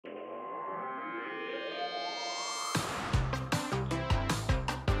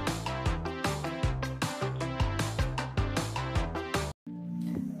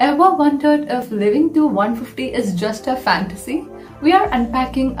Ever wondered if living to 150 is just a fantasy? We are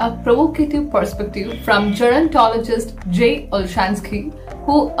unpacking a provocative perspective from gerontologist Olshansky,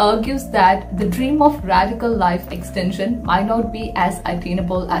 who argues that the dream of radical life extension might not be as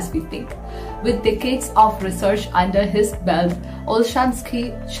attainable as we think. With decades of research under his belt, Olshansky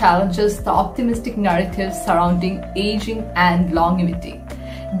challenges the optimistic narratives surrounding aging and longevity.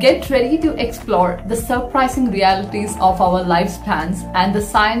 Get ready to explore the surprising realities of our lifespans and the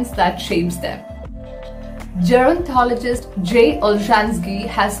science that shapes them. Gerontologist Olshansky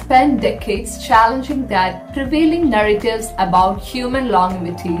has spent decades challenging that prevailing narratives about human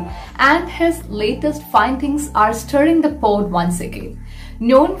longevity, and his latest findings are stirring the pot once again.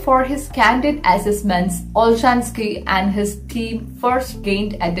 Known for his candid assessments, Olshansky and his team first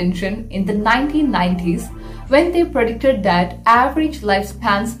gained attention in the 1990s when they predicted that average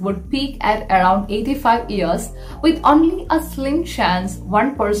lifespans would peak at around 85 years, with only a slim chance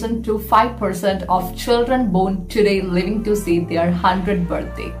 1% to 5% of children born today living to see their 100th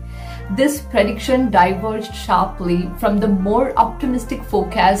birthday. This prediction diverged sharply from the more optimistic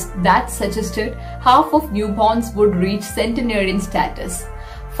forecast that suggested half of newborns would reach centenarian status.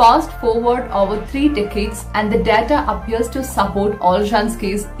 Fast forward over 3 decades and the data appears to support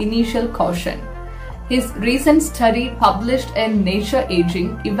Olshansky's initial caution. His recent study, published in Nature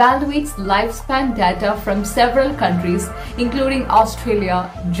Aging, evaluates lifespan data from several countries, including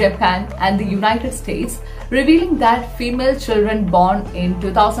Australia, Japan, and the United States, revealing that female children born in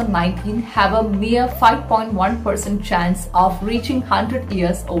 2019 have a mere 5.1% chance of reaching 100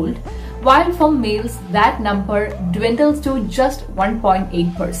 years old, while for males that number dwindles to just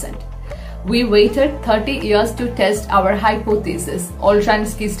 1.8%. We waited 30 years to test our hypothesis,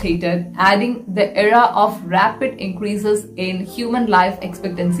 Olshansky stated, adding the era of rapid increases in human life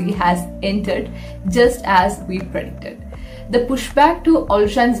expectancy has entered just as we predicted. The pushback to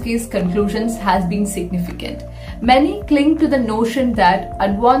Olshansky's conclusions has been significant. Many cling to the notion that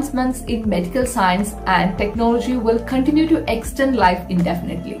advancements in medical science and technology will continue to extend life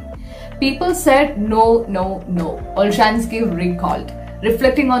indefinitely. People said no, Olshansky recalled,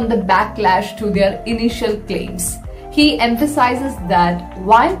 reflecting on the backlash to their initial claims. He emphasizes that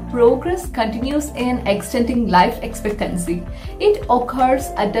while progress continues in extending life expectancy, it occurs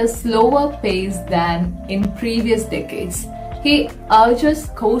at a slower pace than in previous decades. He urges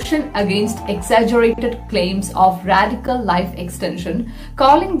caution against exaggerated claims of radical life extension,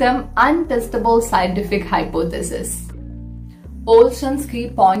 calling them untestable scientific hypotheses.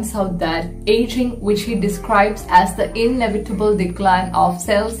 Olshansky points out that aging, which he describes as the inevitable decline of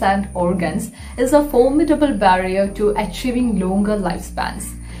cells and organs, is a formidable barrier to achieving longer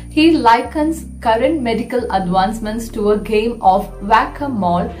lifespans. He likens current medical advancements to a game of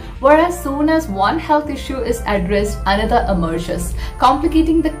whack-a-mole, where as soon as one health issue is addressed, another emerges,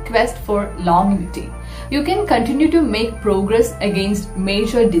 complicating the quest for longevity. You can continue to make progress against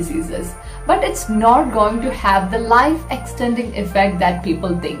major diseases, but it's not going to have the life-extending effect that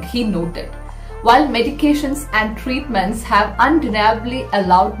people think, he noted. While medications and treatments have undeniably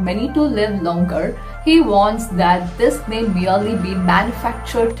allowed many to live longer, he warns that this may merely be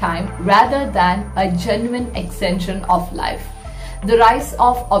manufactured time rather than a genuine extension of life. The rise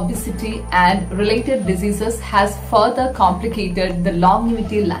of obesity and related diseases has further complicated the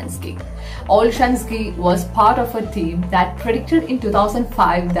longevity landscape. Olshansky was part of a team that predicted in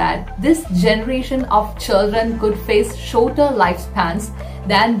 2005 that this generation of children could face shorter lifespans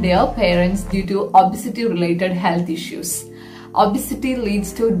than their parents due to obesity-related health issues. Obesity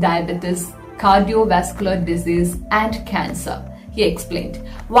leads to diabetes, cardiovascular disease, and cancer, he explained.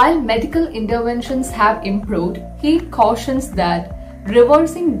 While medical interventions have improved, he cautions that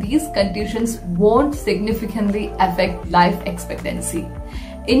reversing these conditions won't significantly affect life expectancy.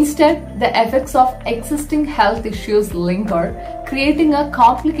 Instead, the effects of existing health issues linger, creating a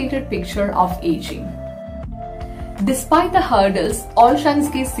complicated picture of aging. Despite the hurdles,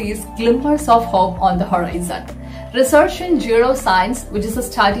 Olshansky sees glimmers of hope on the horizon. Research in geroscience, which is a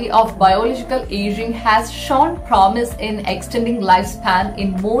study of biological aging, has shown promise in extending lifespan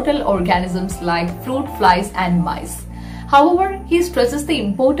in model organisms like fruit flies and mice. However, he stresses the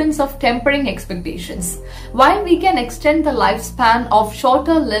importance of tempering expectations. While we can extend the lifespan of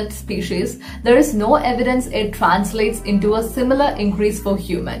shorter-lived species, there is no evidence it translates into a similar increase for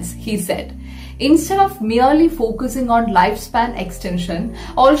humans, he said. Instead of merely focusing on lifespan extension,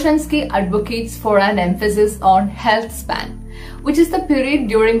 Olshansky advocates for an emphasis on health span, which is the period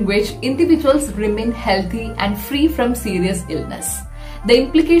during which individuals remain healthy and free from serious illness. The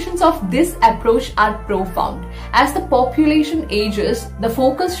implications of this approach are profound. As the population ages, the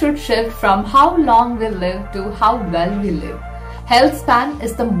focus should shift from how long we live to how well we live. Health span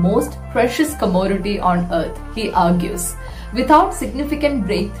is the most precious commodity on earth, he argues. Without significant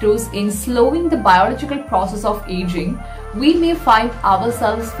breakthroughs in slowing the biological process of aging, we may find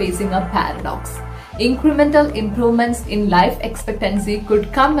ourselves facing a paradox. Incremental improvements in life expectancy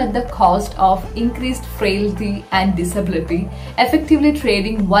could come at the cost of increased frailty and disability, effectively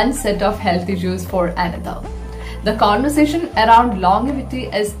trading one set of health issues for another. The conversation around longevity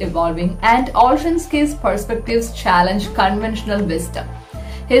is evolving, and Olshansky's perspectives challenge conventional wisdom.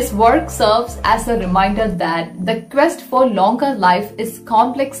 His work serves as a reminder that the quest for longer life is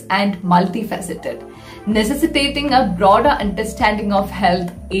complex and multifaceted, necessitating a broader understanding of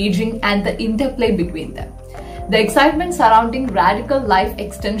health, aging, and the interplay between them. The excitement surrounding radical life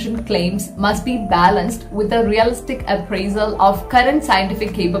extension claims must be balanced with a realistic appraisal of current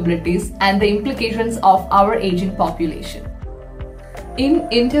scientific capabilities and the implications of our aging population. In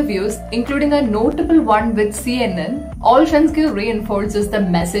interviews, including a notable one with CNN, Olshansky reinforces the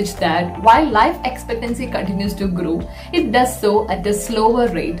message that while life expectancy continues to grow, it does so at a slower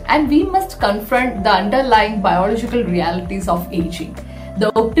rate, and we must confront the underlying biological realities of aging.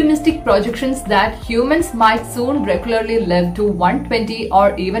 The optimistic projections that humans might soon regularly live to 120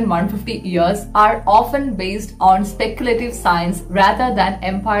 or even 150 years are often based on speculative science rather than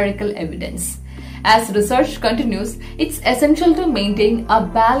empirical evidence. As research continues, it's essential to maintain a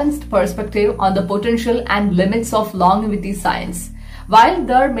balanced perspective on the potential and limits of longevity science. While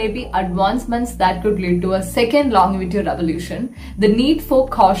there may be advancements that could lead to a second longevity revolution, the need for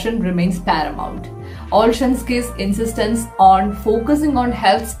caution remains paramount. Olshansky's insistence on focusing on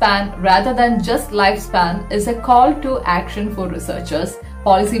health span rather than just lifespan is a call to action for researchers,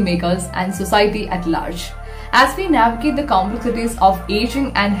 policymakers, and society at large. As we navigate the complexities of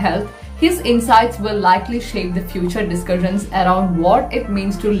aging and health, his insights will likely shape the future discussions around what it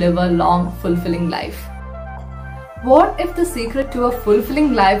means to live a long, fulfilling life. What if the secret to a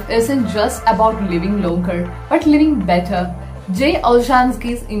fulfilling life isn't just about living longer, but living better? J.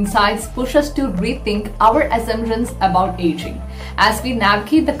 Olshansky's insights push us to rethink our assumptions about aging. As we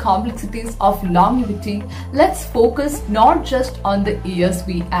navigate the complexities of longevity, let's focus not just on the years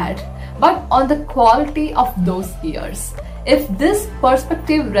we add, but on the quality of those years. If this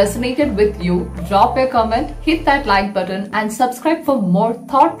perspective resonated with you, drop a comment, hit that like button, and subscribe for more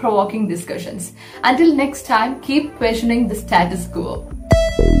thought-provoking discussions. Until next time, keep questioning the status quo.